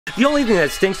The only thing that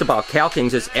stinks about cow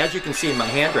kings is, as you can see in my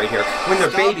hand right here, when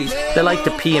they're babies, they like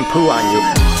to pee and poo on you.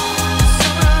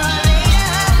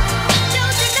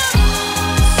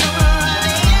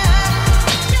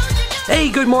 Hey,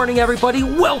 good morning everybody.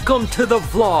 Welcome to the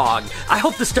vlog. I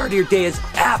hope the start of your day is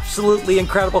absolutely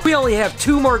incredible. We only have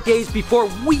 2 more days before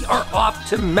we are off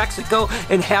to Mexico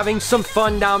and having some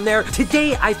fun down there.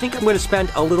 Today, I think I'm going to spend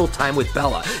a little time with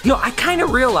Bella. You know, I kind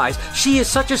of realized she is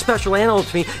such a special animal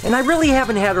to me, and I really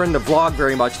haven't had her in the vlog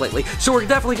very much lately. So we're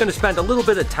definitely going to spend a little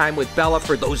bit of time with Bella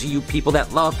for those of you people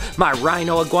that love my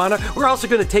rhino iguana. We're also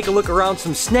going to take a look around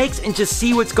some snakes and just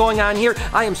see what's going on here.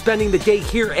 I am spending the day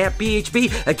here at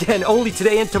BHB. Again, only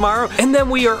today and tomorrow, and then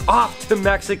we are off to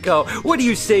Mexico. What do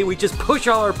you say we just push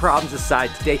all our problems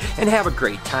aside today and have a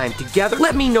great time together?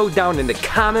 Let me know down in the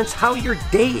comments how your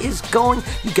day is going.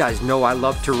 You guys know I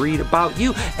love to read about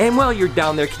you, and while you're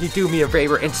down there, can you do me a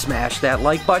favor and smash that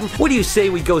like button? What do you say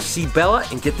we go see Bella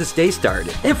and get this day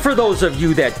started? And for those of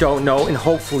you that don't know, and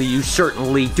hopefully you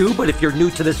certainly do, but if you're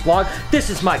new to this vlog, this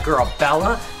is my girl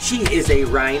Bella. She is a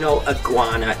rhino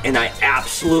iguana, and I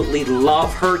absolutely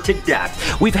love her to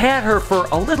death. We've had her for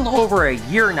a little over a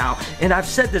year now, and I've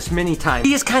said this many times.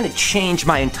 She has kind of changed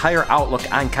my entire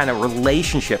outlook on kind of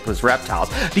relationship with reptiles,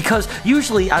 because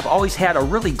usually I've always had a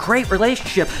really great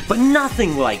relationship, but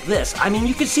nothing like this. I mean,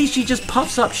 you can see she just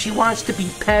puffs up. She wants to be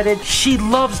petted. She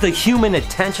loves the human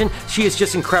attention. She is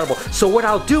just incredible. So what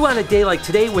I'll do on a day like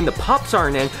today when the pups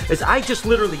aren't in is I just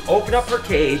literally open up her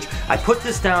cage, I put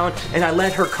this down, and I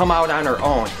let her come out on her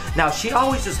own. Now, she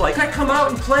always is like, "Can I come out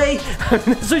and play?"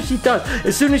 That's what she does.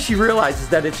 As soon as she realizes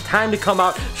that it's time to come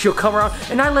out, she'll come around,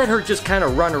 and I let her just kind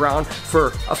of run around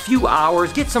for a few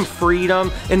hours, get some freedom.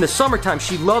 In the summertime,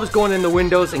 she loves going in the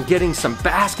windows and getting some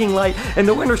basking light. In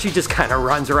the winter, she just kind of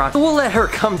runs around. So we'll let her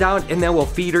come down, and then we'll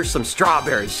feed her some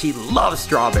strawberries. She loves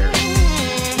strawberries.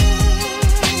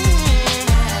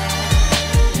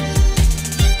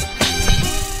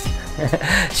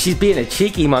 She's being a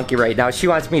cheeky monkey right now. She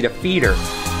wants me to feed her.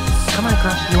 Come on,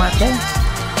 girl. You want that?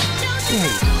 There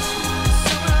you go.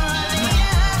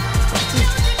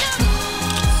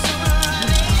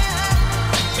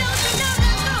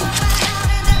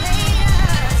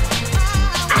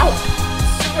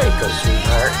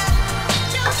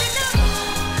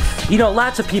 You know,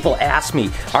 lots of people ask me,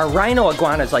 are rhino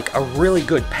iguanas like a really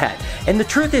good pet? And the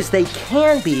truth is they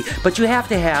can be, but you have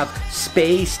to have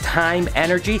space, time,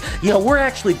 energy. You know, we're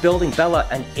actually building Bella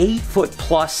an 8-foot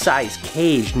plus size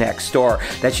cage next door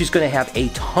that she's gonna have a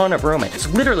ton of room in. It's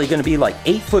literally gonna be like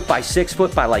 8 foot by 6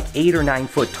 foot by like 8 or 9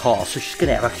 foot tall. So she's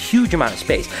gonna have a huge amount of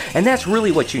space. And that's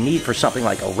really what you need for something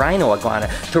like a rhino iguana,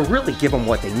 to really give them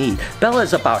what they need. Bella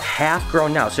is about half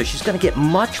grown now, so she's gonna get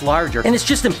much larger. And it's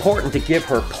just important to give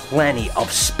her plenty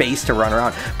of space to run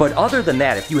around. But other than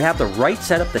that, if you have the right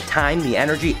setup, the time, the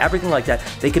energy, everything like that,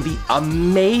 they can be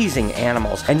amazing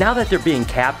animals. And now that they're being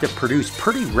captive produced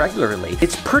pretty regularly,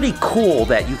 it's pretty cool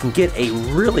that you can get a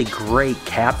really great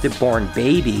captive born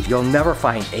baby. You'll never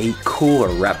find a cooler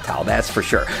reptile, that's for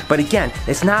sure. But again,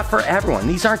 it's not for everyone.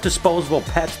 These aren't disposable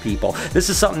pets, people. This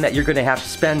is something that you're gonna have to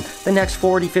spend the next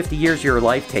 40, 50 years of your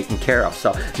life taking care of.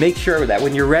 So make sure that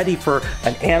when you're ready for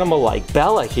an animal like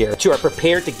Bella here, you are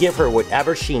prepared to give her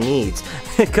whatever she needs.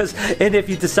 And if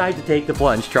you decide to take the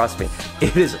plunge, trust me,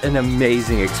 it is an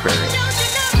amazing experience.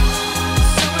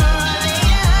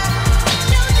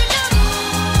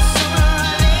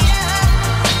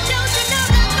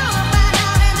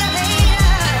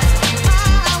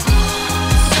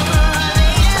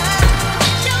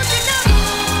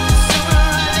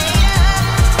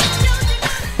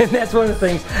 And that's one of the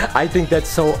things I think that's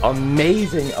so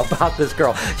amazing about this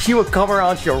girl. She will come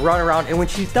around, she'll run around, and when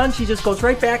she's done, she just goes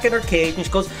right back in her cage and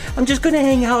she goes, "I'm just gonna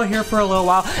hang out here for a little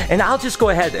while, and I'll just go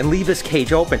ahead and leave this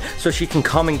cage open so she can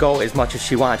come and go as much as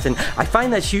she wants." And I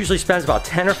find that she usually spends about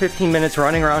 10 or 15 minutes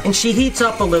running around, and she heats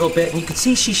up a little bit, and you can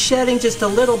see she's shedding just a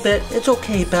little bit. It's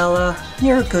okay, Bella.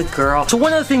 You're a good girl. So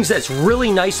one of the things that's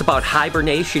really nice about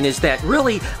hibernation is that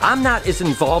really I'm not as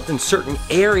involved in certain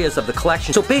areas of the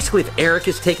collection. So basically, if Eric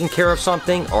is taking care of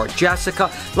something, or Jessica,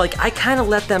 like, I kind of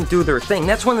let them do their thing.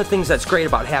 That's one of the things that's great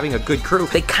about having a good crew.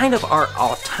 They kind of are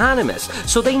autonomous,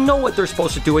 so they know what they're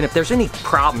supposed to do, and if there's any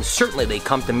problems, certainly they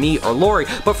come to me or Lori,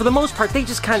 but for the most part, they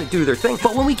just kind of do their thing.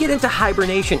 But when we get into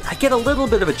hibernation, I get a little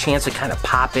bit of a chance to kind of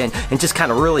pop in and just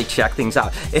kind of really check things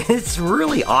out. And it's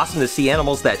really awesome to see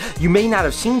animals that you may not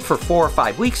have seen for 4 or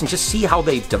 5 weeks and just see how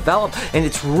they've developed, and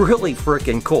it's really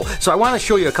freaking cool. So I want to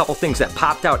show you a couple things that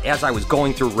popped out as I was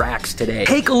going through racks today.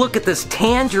 Take a look at this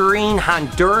tangerine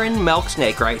Honduran milk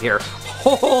snake right here.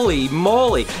 Holy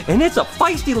moly. And it's a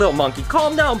feisty little monkey.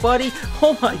 Calm down, buddy.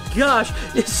 Oh my gosh,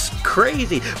 it's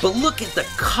crazy. But look at the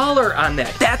color on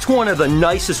that. That's one of the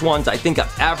nicest ones I think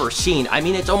I've ever seen. I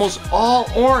mean, it's almost all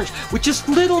orange with just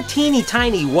little teeny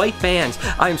tiny white bands.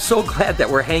 I'm so glad that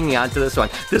we're hanging on to this one.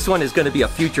 This one is going to be a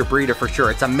future breeder for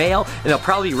sure. It's a male, and he'll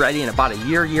probably be ready in about a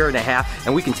year, year and a half,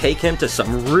 and we can take him to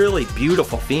some really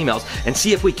beautiful females and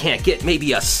see if we can't get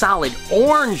maybe a solid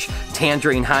orange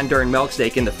tangerine Honduran milk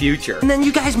snake in the future. And then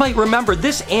you guys might remember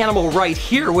this animal right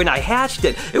here when I hatched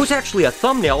it. It was actually a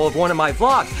thumbnail of one of my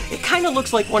vlogs. It kind of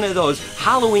looks like one of those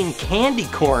Halloween candy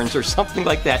corns or something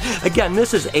like that. Again,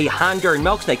 this is a Honduran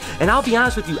milk snake, and I'll be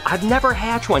honest with you, I've never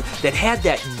hatched one that had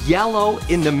that yellow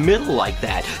in the middle like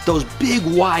that. Those big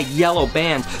wide yellow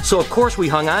bands. So of course we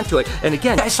hung on to it. And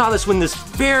again, I saw this when this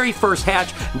very first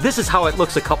hatch. This is how it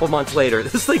looks a couple months later.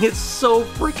 This thing is so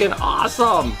freaking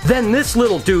awesome. Then this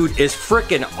little dude is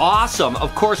freaking awesome.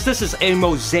 Of course, this is a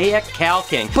mosaic Cal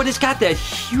King, but it's got that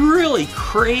really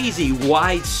crazy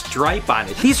wide stripe on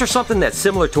it. These are something that's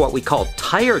similar to what we call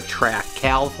tire track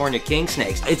California king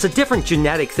snakes. It's a different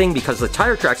genetic thing because the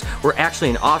tire tracks were actually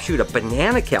an offshoot of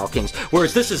banana Cal Kings,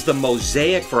 whereas this is the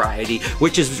mosaic variety,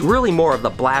 which is really more of the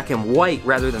black and white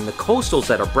rather than the coastals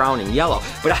that are brown and yellow.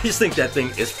 But I just think that thing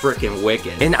is freaking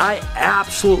wicked. And I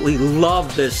absolutely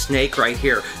love this snake right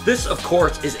here. This, of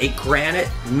course, is a granite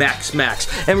Mex Mex.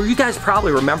 And you guys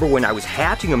probably remember when I was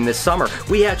hatching them this summer,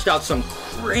 we hatched out some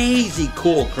crazy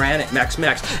cool granite Mex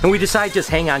Mex, and we decided to just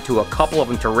hang on to a couple of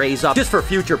them to raise up just for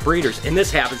future breeders, and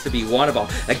this happens to be one of them.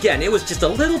 Again, it was just a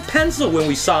little pencil when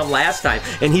we saw him last time,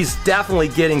 and he's definitely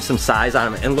getting some size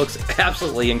on him and looks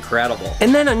absolutely incredible.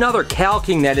 And then another Cal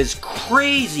King that is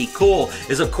crazy cool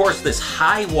is, of course, this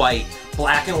high white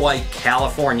black and white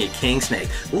California king snake.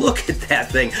 Look at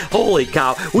that thing. Holy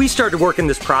cow. We started working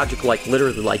this project like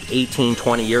literally like 18,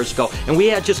 20 years ago, and we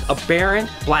had just a barren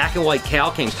black and white Cal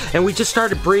Kings, and we just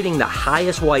started breeding the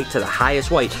highest white to the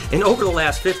highest white. And over the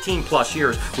last 15 plus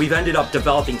years, we've ended up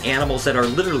developing animals that are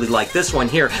literally like this one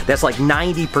here, that's like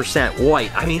 90%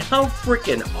 white. I mean, how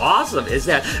freaking awesome is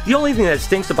that? The only thing that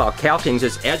stinks about Cal Kings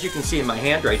is, as you can see in my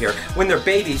hand right here, when they're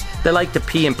babies, they like to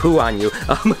pee and poo on you.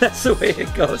 That's the way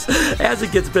it goes. As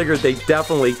it gets bigger, they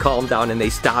definitely calm down and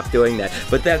they stop doing that.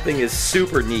 But that thing is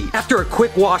super neat. After a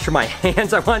quick wash of my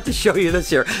hands, I wanted to show you this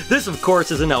here. This, of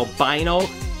course, is an albino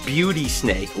beauty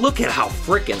snake. Look at how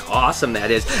freaking awesome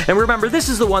that is. And remember, this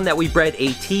is the one that we bred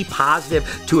a T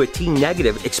positive to a T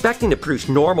negative, expecting to produce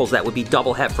normals that would be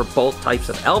double het for both types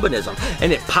of albinism.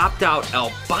 And it popped out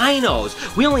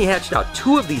albinos. We only hatched out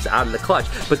 2 of these out of the clutch,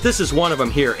 but this is one of them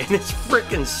here, and it's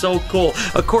freaking so cool.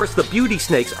 Of course, the beauty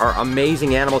snakes are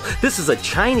amazing animals. This is a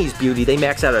Chinese beauty. They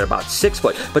max out at about 6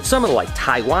 foot, but some of the like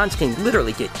Taiwans can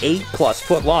literally get 8+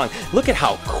 foot long. Look at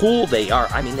how cool they are.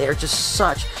 I mean, they're just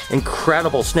such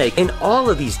incredible snake. And all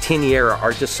of these Tiniera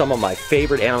are just some of my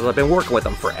favorite animals. I've been working with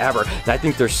them forever, and I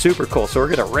think they're super cool. So we're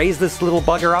gonna raise this little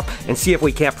bugger up and see if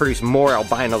we can't produce more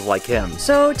albinos like him.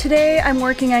 So today I'm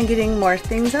working on getting more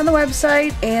things on the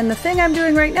website, and the thing I'm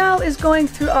doing right now is going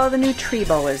through all the new tree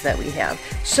boas that we have.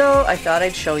 So I thought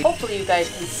I'd show you. Hopefully you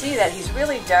guys can see that he's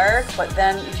really dark, but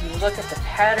then if you look at the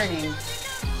patterning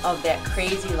of that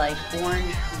crazy like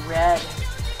orange-red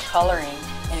coloring,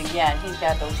 and again, he's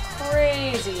got those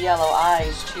crazy yellow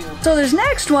eyes too. So this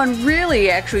next one really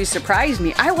actually surprised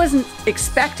me. I wasn't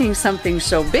expecting something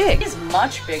so big. He's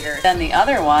much bigger than the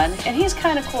other one, and he's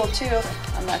kind of cool too.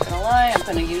 I'm not gonna lie, I'm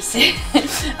gonna use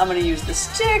the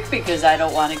stick because I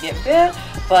don't want to get bit.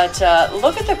 But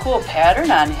look at the cool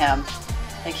pattern on him.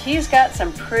 Like, he's got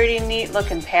some pretty neat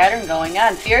looking pattern going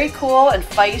on. Very cool and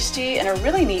feisty, and a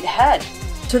really neat head.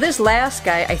 So this last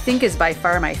guy I think is by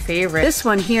far my favorite. This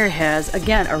one here has,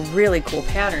 again, a really cool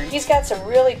pattern. He's got some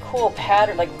really cool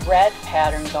pattern, like red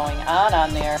pattern going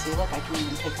on there. See, look, I can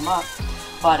even pick him up.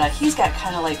 But he's got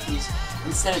kind of like these,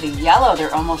 instead of the yellow,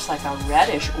 they're almost like a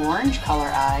reddish orange color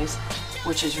eyes,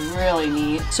 which is really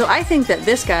neat. So I think that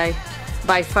this guy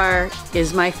by far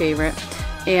is my favorite.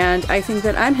 And I think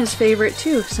that I'm his favorite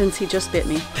too, since he just bit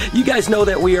me. You guys know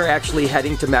that we are actually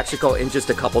heading to Mexico in just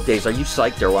a couple days. Are you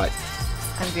psyched or what?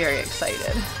 I'm very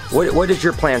excited. What is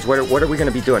your plans? What are we going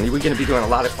to be doing? Are we going to be doing a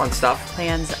lot of fun stuff?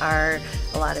 Plans are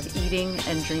a lot of eating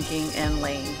and drinking and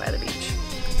laying by the beach.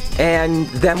 And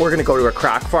then we're going to go to a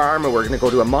croc farm, and we're going to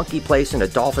go to a monkey place and a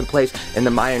dolphin place and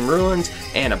the Mayan ruins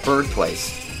and a bird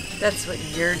place. That's what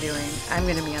you're doing. I'm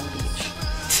going to be on the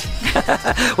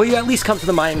beach. Will you at least come to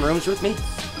the Mayan ruins with me?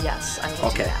 Yes, I will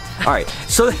do that. All right,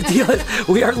 so the deal is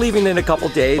we are leaving in a couple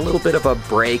days. A little bit of a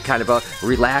break, kind of a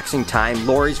relaxing time.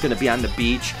 Lori's going to be on the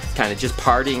beach, kind of just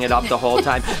partying it up the whole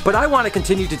time. But I want to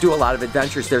continue to do a lot of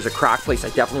adventures. There's a croc place I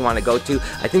definitely want to go to.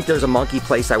 I think there's a monkey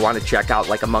place I want to check out,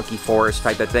 like a monkey forest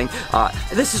type of thing.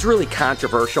 This is really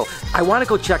controversial. I want to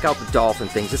go check out the dolphin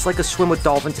things. It's like a swim with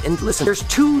dolphins. And listen, there's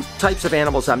two types of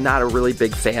animals I'm not a really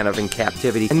big fan of in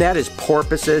captivity, and that is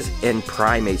porpoises and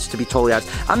primates, to be totally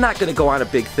honest. I'm not going to go on a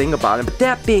big thing about them. But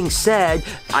that being said,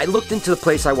 I looked into the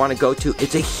place I want to go to.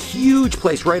 It's a huge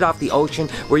place right off the ocean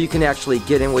where you can actually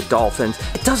get in with dolphins.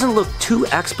 It doesn't look too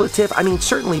expletive. I mean,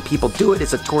 certainly people do it.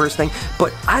 It's a tourist thing,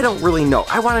 but I don't really know.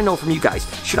 I want to know from you guys.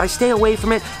 Should I stay away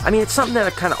from it? I mean, it's something that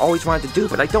I've kind of always wanted to do,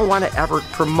 but I don't want to ever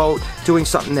promote doing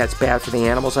something that's bad for the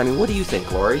animals. I mean, what do you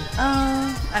think, Lori?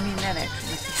 I mean, that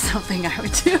actually might be something I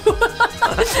would do.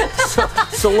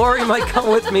 So Lori might come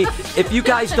with me. If you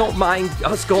guys don't mind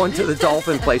us going to the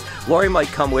dolphin place, Lori might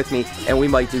come with me and we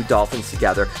might do dolphins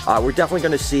together. We're definitely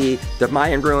going to see the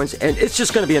Mayan ruins, and it's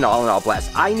just going to be an all-in-all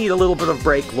blast. I need a little bit of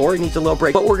break. Lori needs a little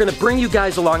break, but we're going to bring you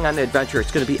guys along on the adventure.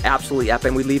 It's going to be absolutely epic,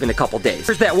 and we leave in a couple days.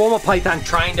 There's that Woma python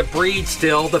trying to breed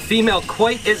still. The female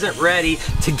quite isn't ready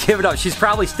to give it up. She's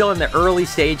probably still in the early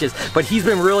stages, but he's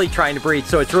been really trying to breed,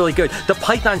 so it's really good. The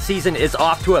python season is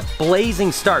off to a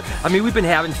blazing start. I mean, we've been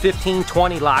having 15,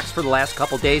 20 locks for the last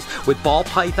couple days with ball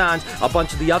pythons. A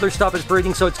bunch of the other stuff is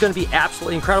breeding, so it's going to be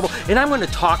absolutely incredible. And I'm going to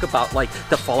talk about like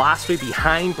the philosophy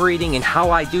behind breeding and how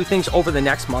I do things over the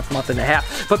next month and a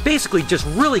half. But basically, just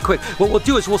really quick, what we'll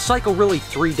do is we'll cycle really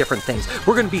 3 different things.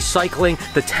 We're going to be cycling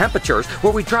the temperatures,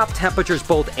 where we drop temperatures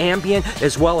both ambient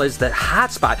as well as the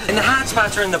hot spot. And the hot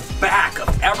spots are in the back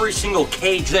of every single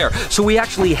cage there. So we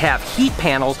actually have heat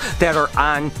panels that are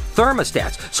on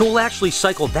thermostats. So we'll actually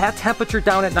cycle that temperature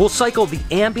down at night. We'll cycle the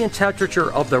ambient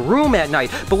temperature of the room at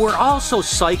night, but we're also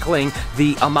cycling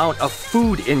the amount of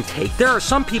food intake. There are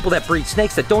some people that breed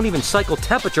snakes that don't even cycle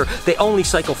temperature, they only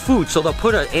cycle food. So they'll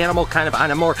put an animal kind of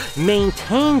on a more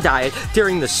maintained diet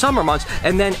during the summer months,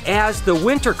 and then as the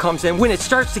winter comes in, when it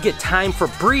starts to get time for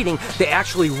breeding, they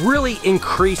actually really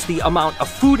increase the amount of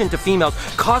food into females,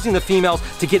 causing the females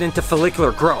to get into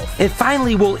follicular growth. And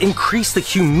finally, we'll increase the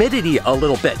humidity a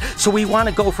little bit. So we want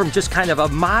to go from just kind of a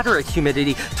moderate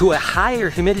humidity to a higher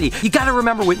humidity. You got to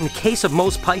remember, in the case of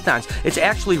most pythons, it's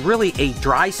actually really a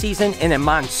dry season and a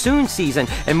monsoon season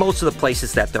in most of the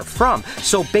places that they're from.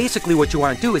 So basically what you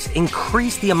want to do is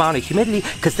increase the amount of humidity,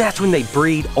 because that's when they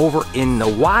breed over in the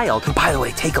wild. And by the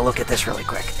way, take a look at this really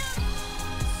quick.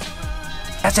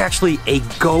 That's actually a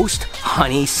ghost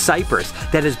honey cypress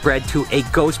that is bred to a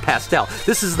ghost pastel.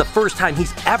 This is the first time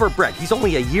he's ever bred. He's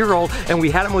only a year old, and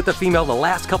we had him with the female the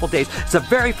last couple days. It's the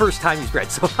very first time he's bred.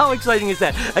 So how exciting is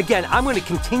that? Again, I'm going to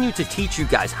continue to teach you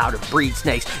guys how to breed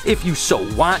snakes if you so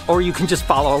want, or you can just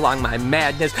follow along my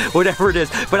madness, whatever it is.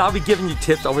 But I'll be giving you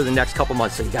tips over the next couple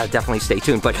months, so you got to definitely stay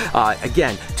tuned. But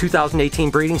again,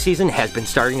 2018 breeding season has been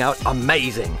starting out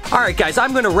amazing. All right, guys,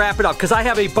 I'm going to wrap it up because I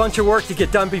have a bunch of work to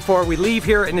get done before we leave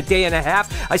here in a day and a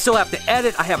half. I still have to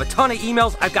edit. I have a ton of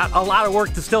emails. I've got a lot of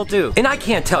work to still do. And I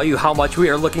can't tell you how much we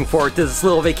are looking forward to this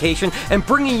little vacation and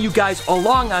bringing you guys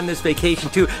along on this vacation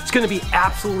too. It's going to be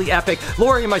absolutely epic.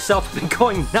 Lori and myself have been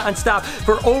going nonstop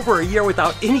for over a year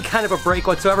without any kind of a break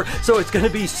whatsoever. So it's going to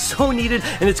be so needed,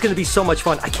 and it's going to be so much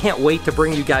fun. I can't wait to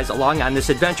bring you guys along on this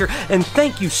adventure. And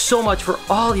thank you so much for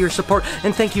all your support,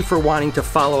 and thank you for wanting to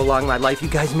follow along my life. You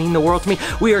guys mean the world to me.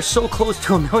 We are so close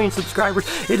to 1 million subscribers.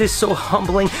 It is so humbling.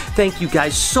 Thank you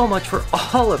guys so much for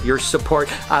all of your support.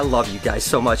 I love you guys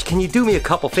so much. Can you do me a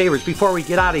couple favors before we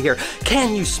get out of here?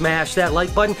 Can you smash that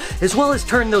like button, as well as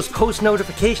turn those post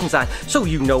notifications on so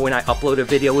you know when I upload a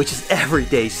video, which is every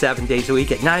day, 7 days a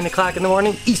week at 9 o'clock in the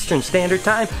morning Eastern Standard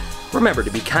Time. Remember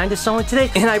to be kind to someone today,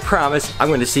 and I promise I'm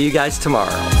going to see you guys tomorrow.